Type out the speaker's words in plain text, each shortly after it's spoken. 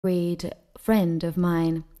great friend of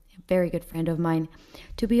mine, a very good friend of mine.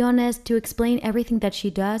 To be honest, to explain everything that she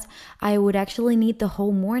does, I would actually need the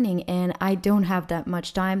whole morning, and I don't have that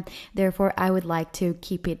much time. Therefore, I would like to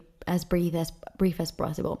keep it as brief as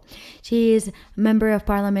possible. She is member of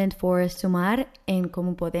parliament for Sumar in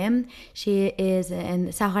Comú Podem. She is a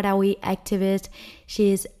Sahrawi activist.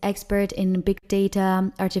 She is expert in big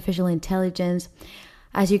data, artificial intelligence.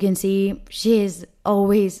 As you can see, she is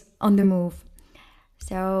always on the move.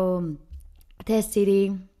 So, Tesh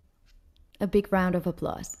Sidi, a big round of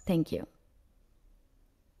applause. Thank you.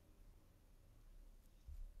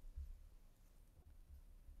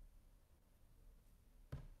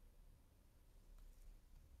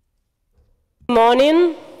 Good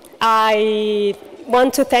morning. I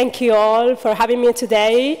want to thank you all for having me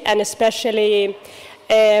today, and especially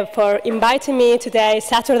for inviting me today,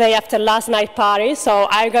 Saturday after last night party. So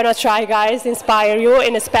I'm gonna try, guys, inspire you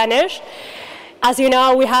in Spanish. As you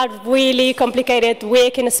know, we had really complicated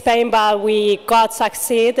week in Spain, but we got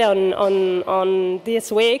succeed on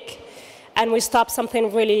this week, and we stopped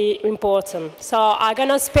something really important. So I'm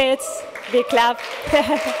gonna spit, big clap.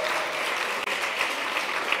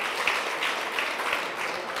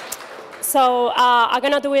 So I'm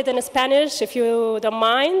gonna do it in Spanish, if you don't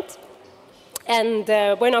mind. And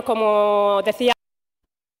bueno, como decía.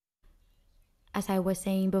 As I was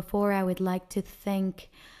saying before, I would like to thank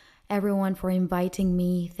everyone for inviting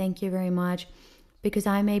me. Thank you very much, because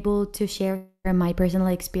I'm able to share my personal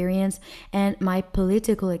experience and my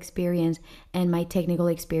political experience and my technical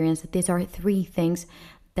experience. These are three things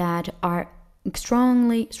that are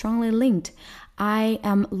strongly linked. I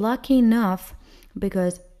am lucky enough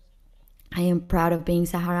because I am proud of being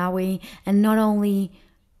Sahrawi, and not only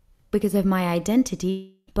because of my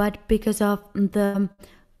identity, but because of the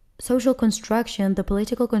social construction, the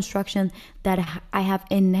political construction that I have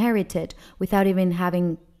inherited without even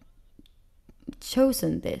having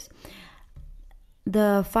chosen this.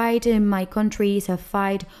 The fight in my country is a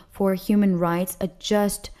fight for human rights, a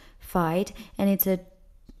just fight, and it's a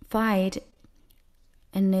fight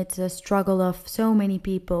and it's a struggle of so many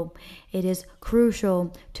people. It is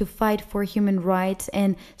crucial to fight for human rights,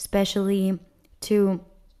 and especially to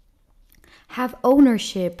have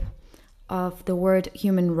ownership of the word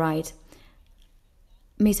human right.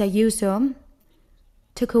 Ms. Ayuso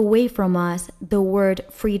took away from us the word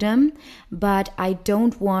freedom, but I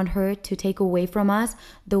don't want her to take away from us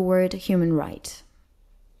the word human right.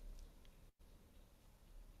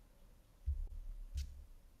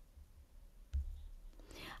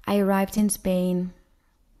 I arrived in Spain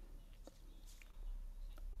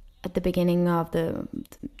at the beginning of the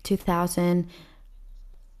 2000,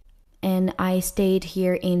 and I stayed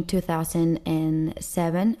here in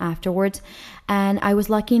 2007 afterwards, and I was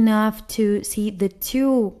lucky enough to see the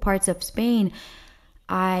two parts of Spain.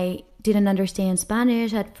 I didn't understand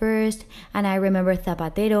Spanish at first, and I remember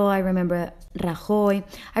Zapatero, I remember Rajoy,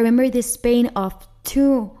 I remember this Spain of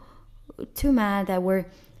two men that were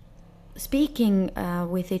speaking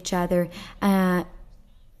with each other, a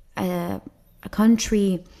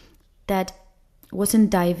country that wasn't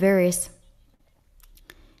diverse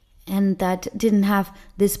and that didn't have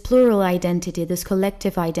this plural identity, this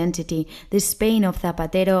collective identity, this Spain of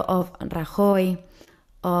Zapatero, of Rajoy,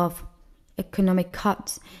 of economic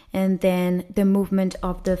cuts. And then the movement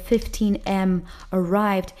of the 15M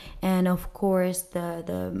arrived, and of course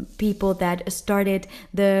the people that started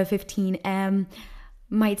the 15M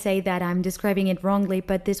might say that I'm describing it wrongly,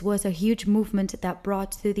 but this was a huge movement that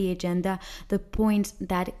brought to the agenda the points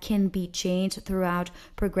that can be changed throughout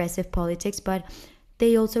progressive politics, but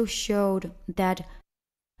they also showed that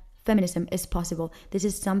feminism is possible. This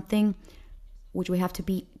is something which we have to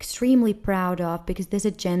be extremely proud of, because this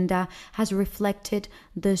agenda has reflected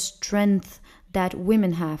the strength that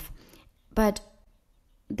women have. But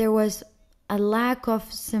there was a lack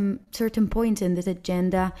of some certain points in this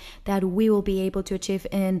agenda that we will be able to achieve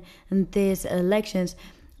in these elections.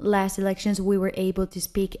 Last elections, we were able to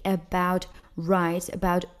speak about rights,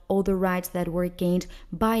 about all the rights that were gained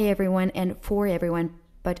by everyone and for everyone.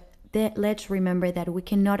 But let's remember that we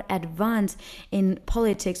cannot advance in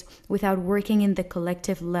politics without working in the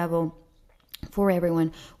collective level for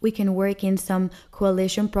everyone. We can work in some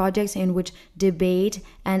coalition projects in which debate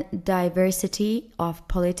and diversity of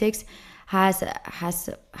politics has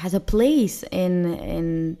a place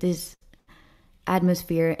in this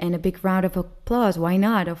atmosphere, and a big round of applause. Why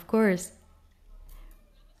not? Of course.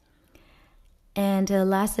 And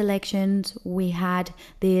last elections, we had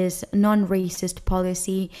this non-racist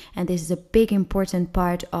policy, and this is a big important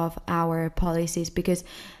part of our policies, because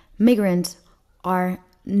migrants are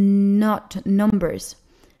not numbers.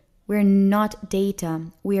 We're not data.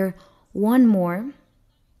 We're one more.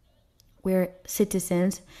 We're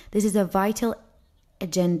citizens. This is a vital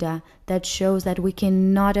agenda that shows that we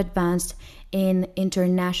cannot advance in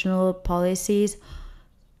international policies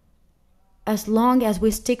as long as we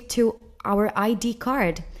stick to our ID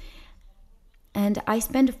card. And I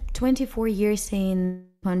spent 24 years in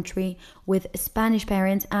the country with Spanish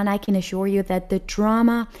parents, and I can assure you that the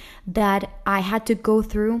drama that I had to go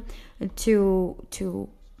through to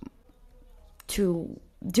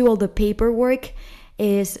do all the paperwork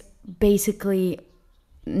is basically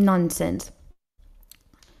nonsense,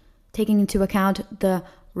 taking into account the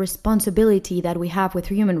responsibility that we have with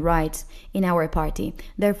human rights in our party.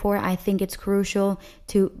 Therefore, I think it's crucial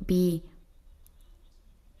to be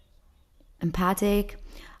empathic.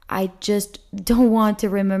 I just don't want to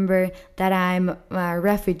remember that I'm a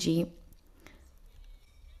refugee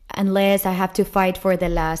unless I have to fight for the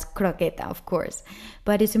last croqueta, of course.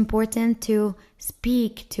 But it's important to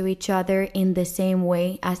speak to each other in the same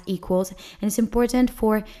way as equals. And it's important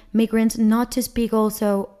for migrants not to speak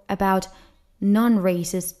also about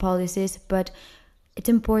non-racist policies, but it's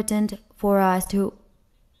important for us to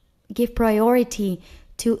give priority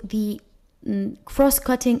to the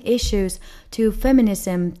cross-cutting issues, to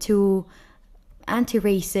feminism, to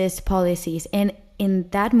anti-racist policies. And in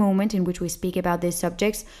that moment in which we speak about these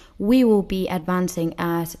subjects, we will be advancing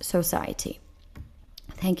as society.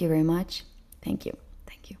 Thank you very much. Thank you.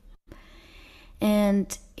 Thank you.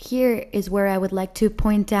 And here is where I would like to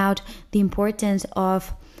point out the importance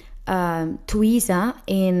of Tuiza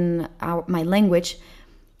in my language,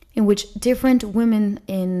 in which different women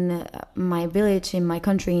in my village, in my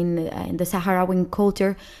country, in the Sahrawi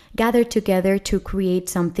culture, gather together to create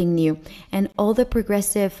something new. And all the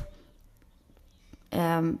progressive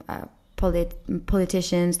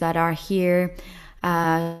politicians that are here,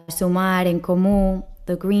 Sumar and Comú,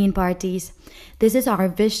 the Green parties, this is our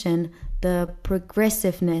vision, the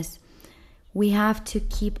progressiveness. We have to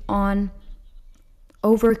keep on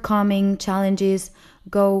overcoming challenges,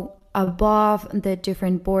 go above the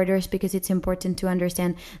different borders, because it's important to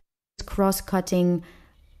understand cross-cutting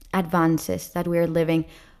advances that we are living.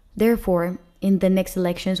 Therefore, in the next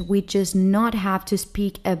elections, we just not have to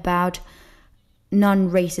speak about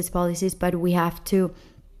non-racist policies, but we have to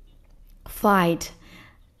fight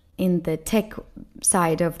in the tech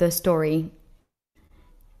side of the story.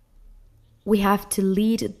 We have to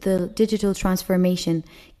lead the digital transformation,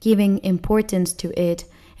 giving importance to it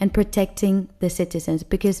and protecting the citizens,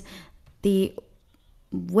 because the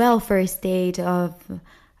welfare state of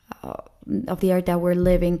the earth that we're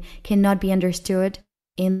living cannot be understood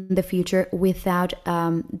in the future without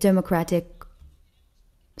democratic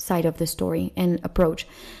side of the story and approach.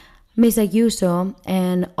 Ms. Ayuso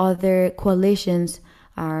and other coalitions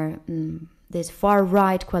are these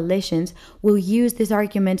far-right coalitions will use this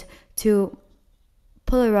argument to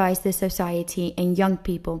polarize the society and young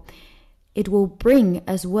people. It will bring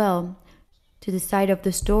as well to the side of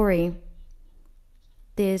the story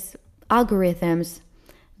these algorithms,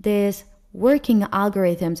 these working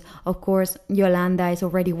algorithms. Of course, Yolanda is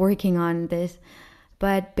already working on this,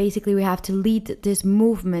 but basically we have to lead this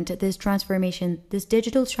movement, this transformation, this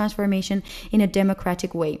digital transformation in a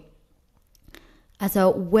democratic way, as a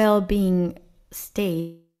well-being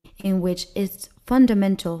state in which it's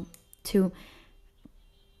fundamental to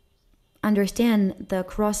understand the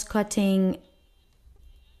cross-cutting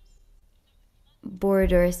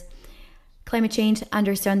borders. Climate change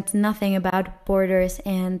understands nothing about borders,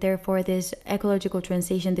 and therefore this ecological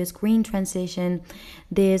transition, this green transition,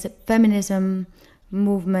 this feminism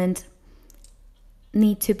movement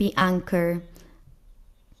need to be anchored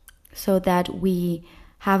so that we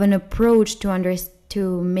have an approach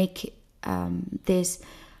to make this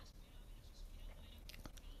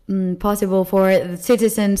possible for the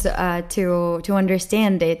citizens to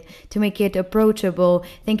understand it, to make it approachable.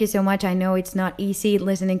 Thank you so much. I know it's not easy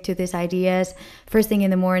listening to these ideas first thing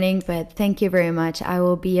in the morning, but thank you very much. I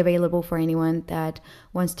will be available for anyone that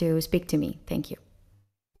wants to speak to me. Thank you.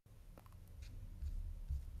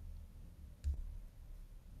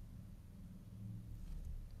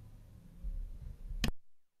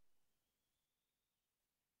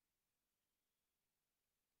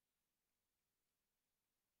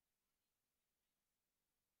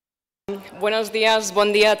 Buenos días,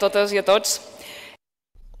 bon dia a totes i a tots.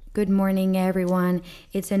 Good morning, everyone.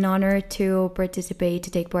 It's an honor to participate,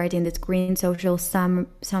 to take part in this Green Social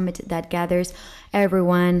Summit that gathers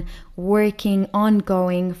everyone working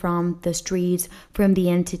ongoing from the streets, from the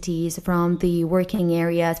entities, from the working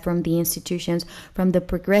areas, from the institutions, from the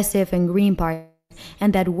progressive and green party,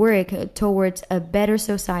 and that work towards a better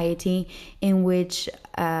society in which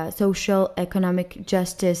social economic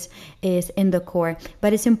justice is in the core.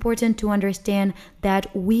 But it's important to understand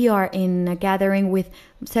that we are in a gathering with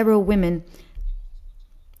several women.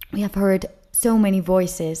 We have heard so many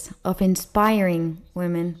voices of inspiring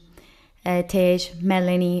women. Tesh,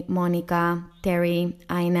 Melanie, Monica, Terry,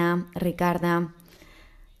 Aina, Ricarda,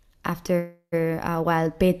 after a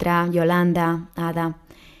while Petra, Yolanda, Ada,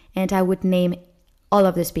 and I would name all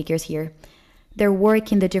of the speakers here. Their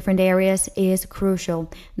work in the different areas is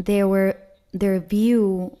crucial. Their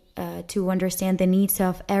view to understand the needs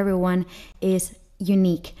of everyone is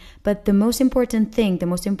unique. But the most important thing, the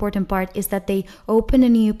most important part is that they open a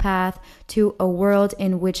new path to a world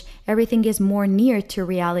in which everything is more near to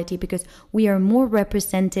reality, because we are more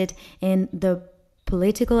represented in the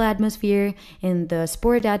political atmosphere, in the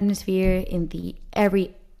sport atmosphere, in the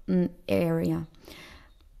every area.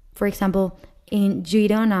 For example, in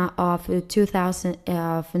Girona of the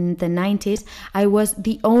 90s, I was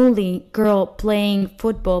the only girl playing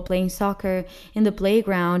football, playing soccer in the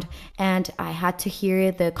playground, and I had to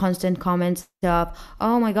hear the constant comments of,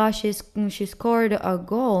 "Oh my gosh, she scored a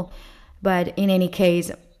goal." But in any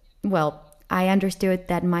case, well, I understood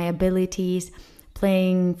that my abilities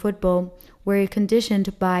playing football were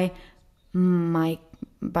conditioned by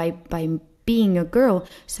being a girl.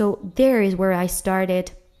 So there is where I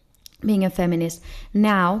started being a feminist.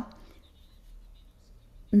 Now,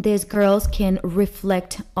 these girls can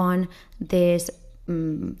reflect on these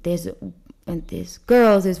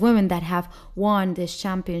girls, these women that have won this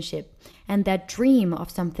championship and that dream of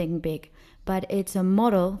something big. But it's a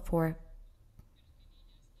model for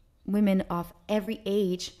women of every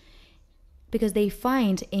age, because they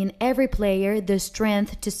find in every player the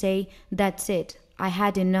strength to say, "That's it, I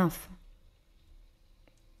had enough."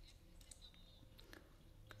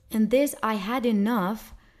 And this "I had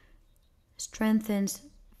enough" strengthens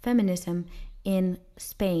feminism in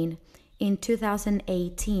Spain. In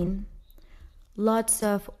 2018, lots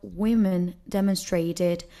of women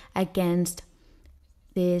demonstrated against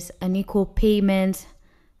this unequal payment,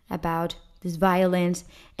 about this violence,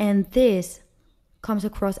 and this comes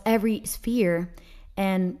across every sphere.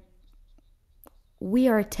 And we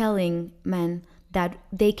are telling men that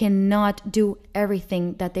they cannot do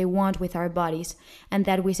everything that they want with our bodies, and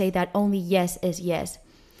that we say that only yes is yes.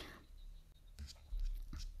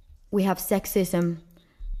 We have sexism,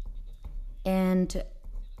 and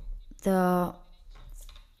the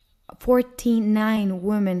 49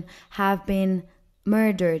 women have been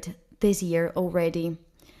murdered this year already.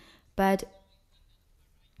 But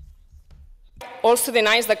also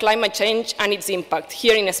denies the climate change and its impact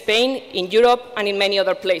here in Spain, in Europe, and in many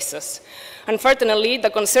other places. Unfortunately, the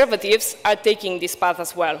Conservatives are taking this path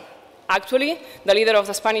as well. Actually, the leader of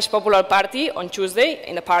the Spanish Popular Party on Tuesday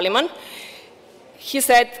in the parliament, he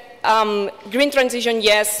said, green transition,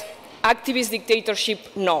 yes, activist dictatorship,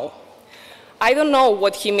 no. I don't know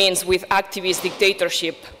what he means with activist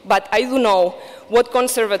dictatorship, but I do know what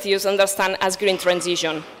Conservatives understand as green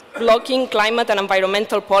transition. Blocking climate and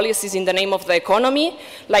environmental policies in the name of the economy,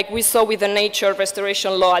 like we saw with the nature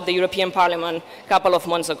restoration law at the European Parliament a couple of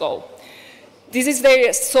months ago. This is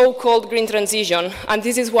their so-called green transition, and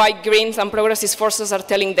this is why Greens and progressive forces are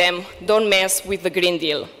telling them, don't mess with the Green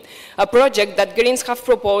Deal, a project that Greens have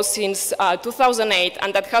proposed since 2008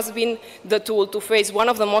 and that has been the tool to face one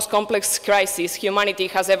of the most complex crises humanity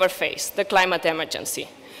has ever faced, the climate emergency.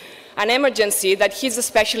 An emergency that hits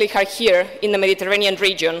especially hard here in the Mediterranean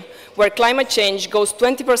region, where climate change goes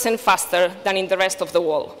 20% faster than in the rest of the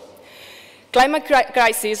world. Climate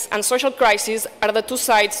crisis and social crisis are the two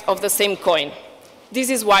sides of the same coin. This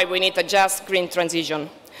is why we need a just green transition.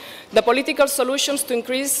 The political solutions to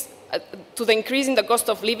the increase in the cost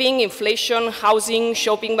of living, inflation, housing,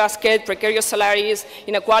 shopping basket, precarious salaries,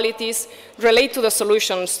 inequalities, relate to the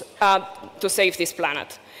solutions to save this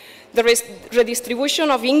planet. The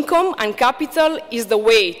redistribution of income and capital is the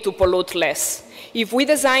way to pollute less. If we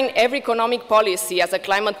design every economic policy as a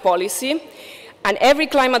climate policy, and every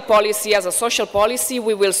climate policy as a social policy,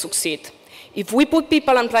 we will succeed. If we put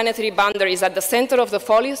people and planetary boundaries at the center of the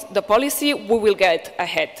policy, we will get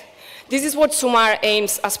ahead. This is what Sumar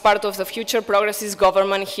aims as part of the future progressive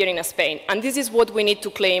government here in Spain, and this is what we need to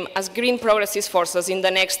claim as green progressive forces in the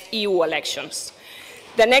next EU elections.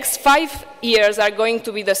 The next 5 years are going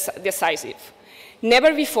to be decisive.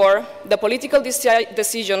 Never before, the political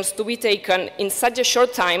decisions to be taken in such a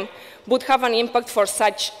short time would have an impact for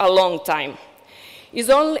such a long time.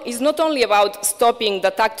 It's not only about stopping the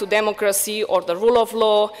attack to democracy or the rule of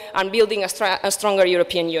law and building a stronger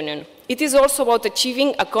European Union. It is also about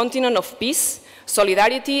achieving a continent of peace,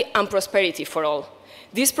 solidarity and prosperity for all.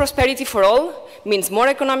 This prosperity for all means more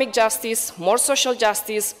economic justice, more social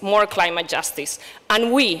justice, more climate justice.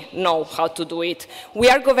 And we know how to do it. We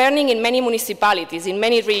are governing in many municipalities, in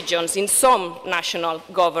many regions, in some national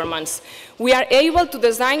governments. We are able to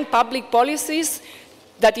design public policies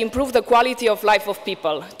that improve the quality of life of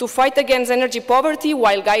people, to fight against energy poverty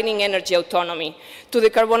while guiding energy autonomy, to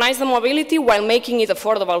decarbonize the mobility while making it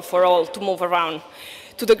affordable for all to move around,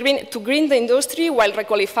 to green the industry while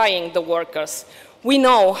requalifying the workers. We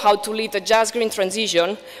know how to lead a just green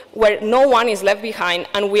transition where no one is left behind,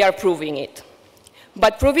 and we are proving it.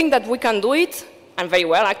 But proving that we can do it, and very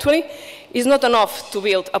well actually, is not enough to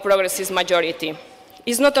build a progressive majority.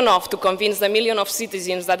 It's not enough to convince the million of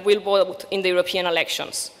citizens that will vote in the European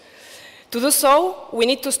elections. To do so, we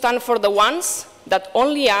need to stand for the ones that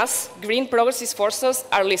only us, green progressive forces,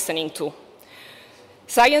 are listening to.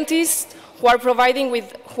 Scientists who are proving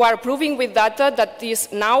with data that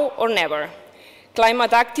is now or never.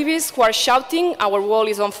 Climate activists who are shouting our world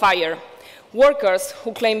is on fire. Workers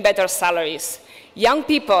who claim better salaries. Young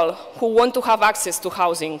people who want to have access to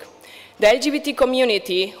housing. The LGBT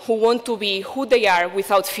community who want to be who they are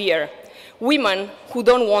without fear. Women who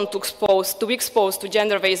don't want to be exposed to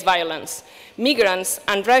gender-based violence. Migrants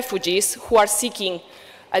and refugees who are seeking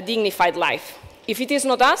a dignified life. If it is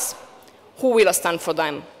not us, who will stand for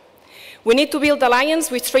them? We need to build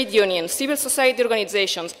alliances with trade unions, civil society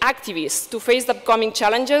organizations, activists to face the upcoming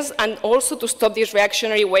challenges and also to stop this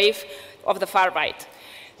reactionary wave of the far right.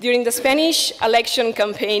 During the Spanish election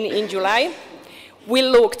campaign in July, we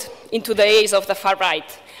looked into the eyes of the far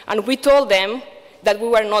right and we told them that we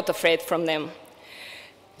were not afraid from them.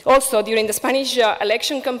 Also, during the Spanish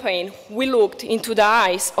election campaign, we looked into the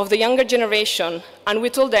eyes of the younger generation and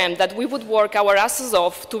we told them that we would work our asses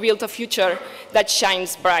off to build a future that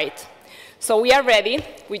shines bright. So we are ready,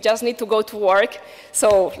 we just need to go to work.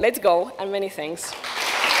 So let's go, and many thanks.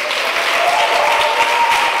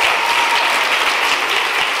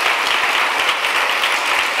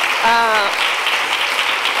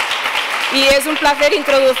 Y es un placer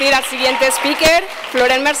introducir al siguiente speaker,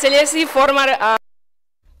 Florent Marcellesi, former...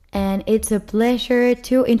 And it's a pleasure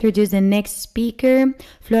to introduce the next speaker,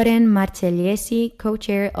 Florent Marcellesi,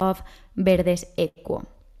 co-chair of Verdes Equo.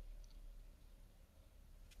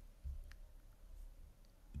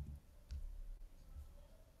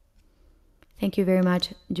 Thank you very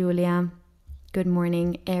much, Júlia. Good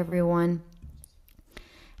morning, everyone.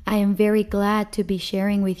 I am very glad to be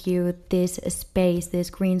sharing with you this space,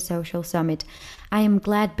 this Green Social Summit. I am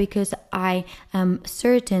glad because I am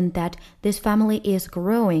certain that this family is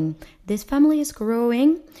growing. This family is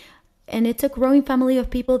growing, and it's a growing family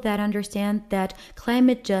of people that understand that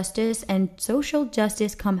climate justice and social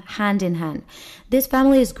justice come hand in hand. This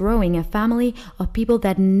family is growing, a family of people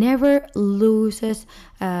that never loses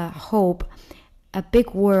hope. A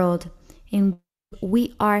big world in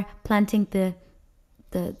we are planting the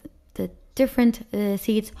different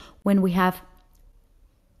seeds when we have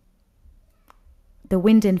the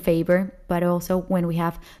wind in favor, but also when we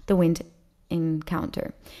have the wind in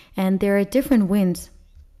counter. And there are different winds.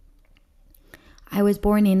 I was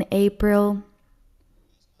born in April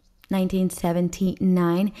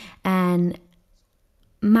 1979, and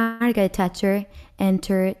Margaret Thatcher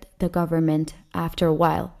entered the government after a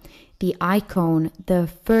while. The icon, the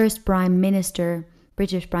first prime minister,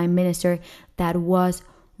 British prime minister, that was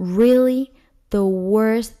really the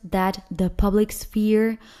worst that the public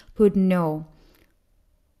sphere could know.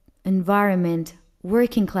 Environment,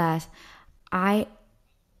 working class. I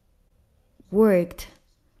worked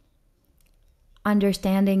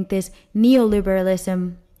understanding this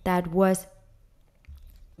neoliberalism that was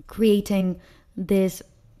creating this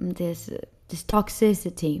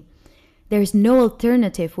toxicity. There's no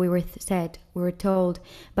alternative, we were told,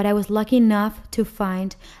 but I was lucky enough to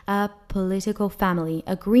find a political family,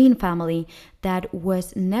 a green family that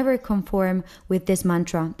was never conform with this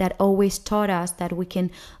mantra, that always taught us that we can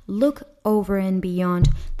look over and beyond,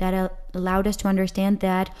 that allowed us to understand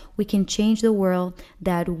that we can change the world,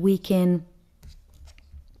 that we can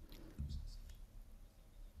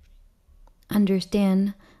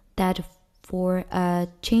understand that for a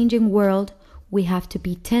changing world, we have to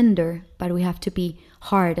be tender, but we have to be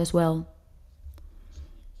hard as well.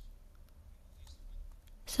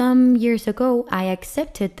 Some years ago, I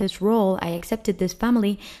accepted this role, I accepted this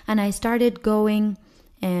family, and I started going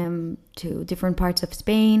to different parts of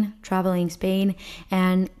Spain, traveling Spain,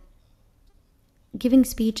 and giving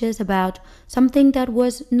speeches about something that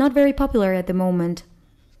was not very popular at the moment.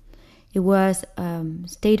 It was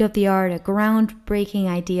state-of-the-art, a groundbreaking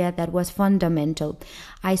idea that was fundamental.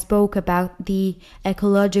 I spoke about the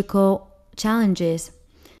ecological challenges,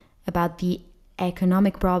 about the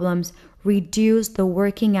economic problems, reduce the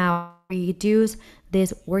working hour, reduce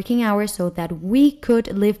this working hours so that we could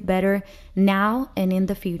live better now and in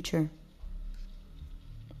the future.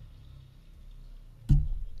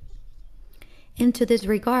 And to this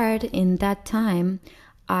regard, in that time,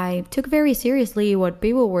 I took very seriously what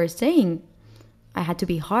people were saying. I had to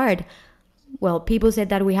be hard. Well, people said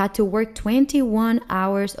that we had to work 21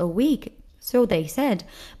 hours a week, so they said.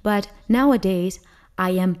 But nowadays,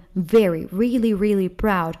 I am really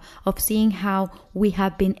proud of seeing how we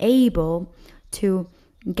have been able to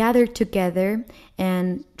gather together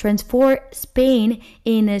and transform Spain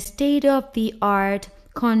in a state-of-the-art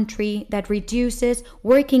country that reduces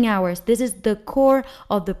working hours. This is the core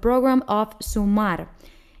of the program of Sumar.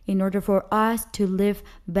 In order for us to live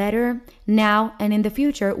better now and in the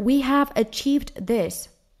future, we have achieved this.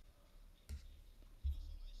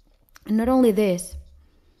 And not only this,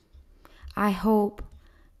 I hope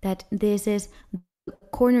that this is the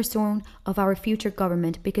cornerstone of our future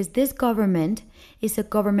government, because this government is a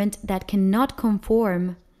government that cannot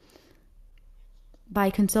conform by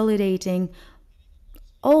consolidating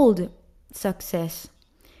old success.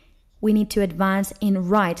 We need to advance in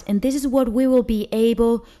rights, and this is what we will be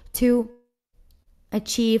able to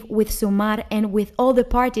achieve with Sumar and with all the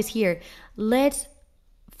parties here. Let's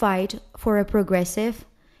fight for a progressive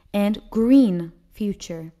and green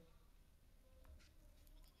future.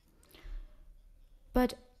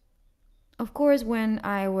 But of course, when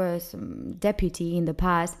I was deputy in the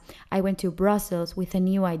past, I went to Brussels with a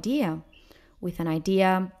new idea, with an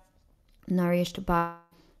idea nourished by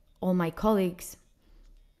all my colleagues.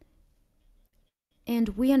 And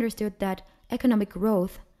we understood that economic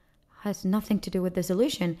growth has nothing to do with the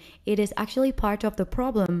solution. It is actually part of the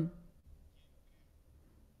problem.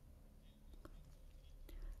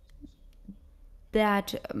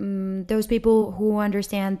 That those people who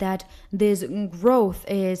understand that this growth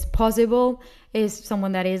is possible is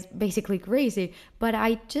someone that is basically crazy. But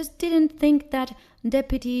I just didn't think that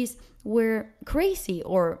deputies were crazy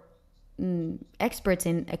or experts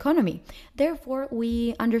in economy. Therefore,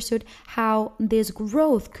 we understood how this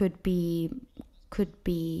growth could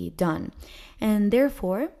be done. And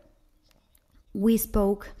therefore, we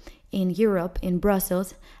spoke in Europe, in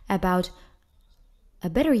Brussels, about a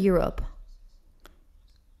better Europe.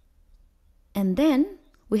 And then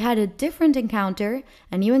we had a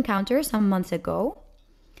new encounter some months ago,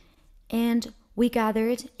 and we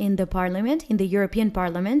gathered in the Parliament, in the European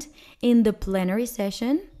Parliament, in the plenary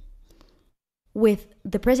session, with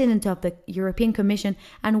the President of the European Commission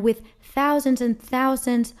and with thousands and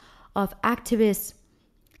thousands of activists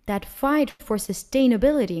that fight for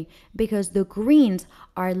sustainability, because the Greens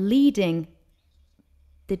are leading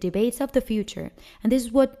the debates of the future. And this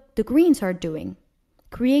is what the Greens are doing.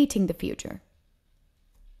 Creating the future.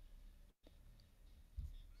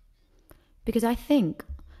 Because I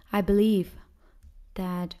believe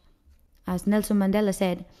that, as Nelson Mandela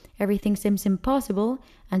said, everything seems impossible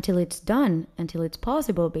until it's done, until it's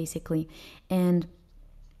possible, basically. And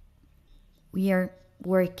we are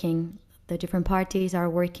working, the different parties are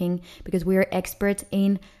working, because we are experts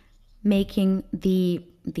in making the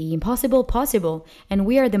impossible possible. And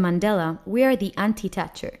we are the Mandela, we are the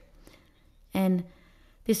anti-Thatcher. And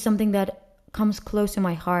this is something that comes close to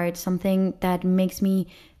my heart, something that makes me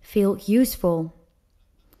feel useful.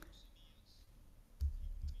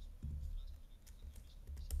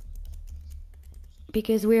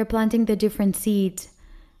 Because we are planting the different seeds.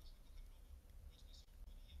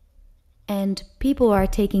 And people are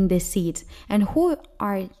taking the seeds. And who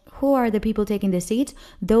are the people taking the seeds?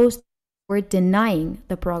 Those who are denying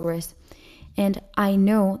the progress. And I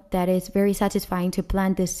know that it's very satisfying to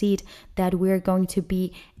plant the seed that we're going to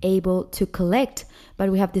be able to collect.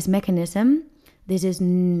 But we have this mechanism. This is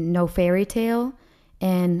no fairy tale.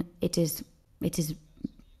 And it is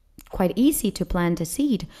quite easy to plant a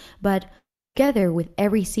seed. But together with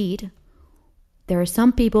every seed, there are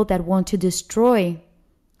some people that want to destroy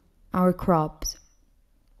our crops.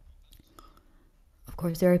 Of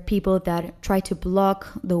course, there are people that try to block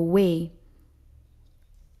the way.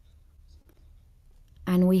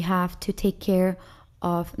 And we have to take care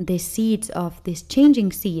of the seeds, of these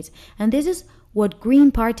changing seeds. And this is what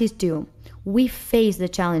green parties do. We face the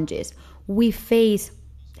challenges. We face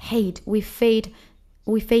hate. We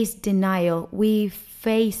face denial. We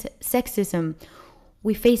face sexism.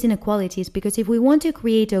 We face inequalities. Because if we want to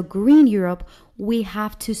create a green Europe, we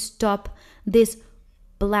have to stop this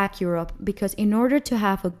black Europe. Because in order to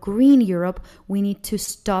have a green Europe, we need to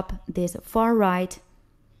stop this far right,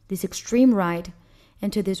 this extreme right.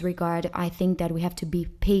 And to this regard, I think that we have to be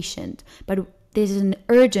patient. But this is an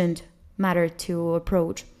urgent matter to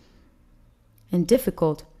approach and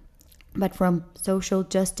difficult. But from social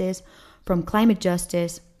justice, from climate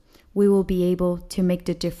justice, we will be able to make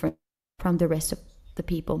the difference from the rest of the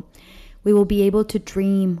people. We will be able to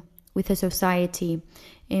dream with a society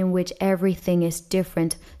in which everything is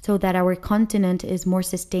different so that our continent is more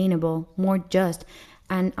sustainable, more just.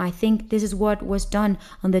 And I think this is what was done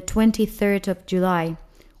on the 23rd of July.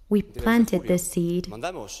 We planted this seed on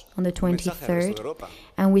the 23rd,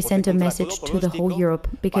 and we sent a message to the whole Europe,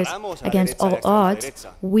 because against all odds,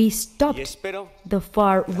 we stopped the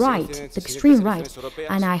far right, the extreme right,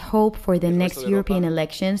 and I hope for the next European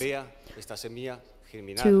elections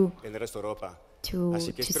to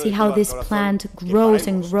see how this plant grows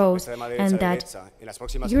and grows, and that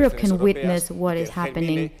Europe can witness what is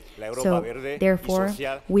happening. So therefore,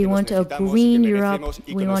 we want a green Europe,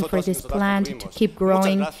 we want for this plant to keep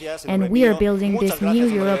growing, and we are building this new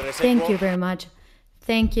Europe. Thank you very much.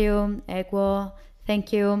 Thank you, Equo.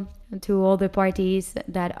 Thank you to all the parties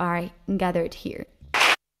that are gathered here.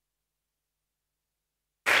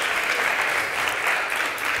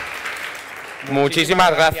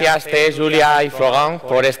 Muchísimas gracias, Tesh, Júlia y Florent,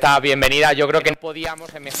 por esta bienvenida. Yo creo que podíamos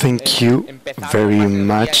Thank you very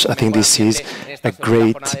much. I think this is a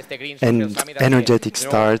great and energetic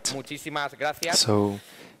start. So,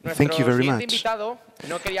 thank you very much.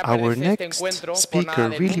 Our next speaker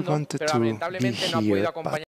really wanted to be here, but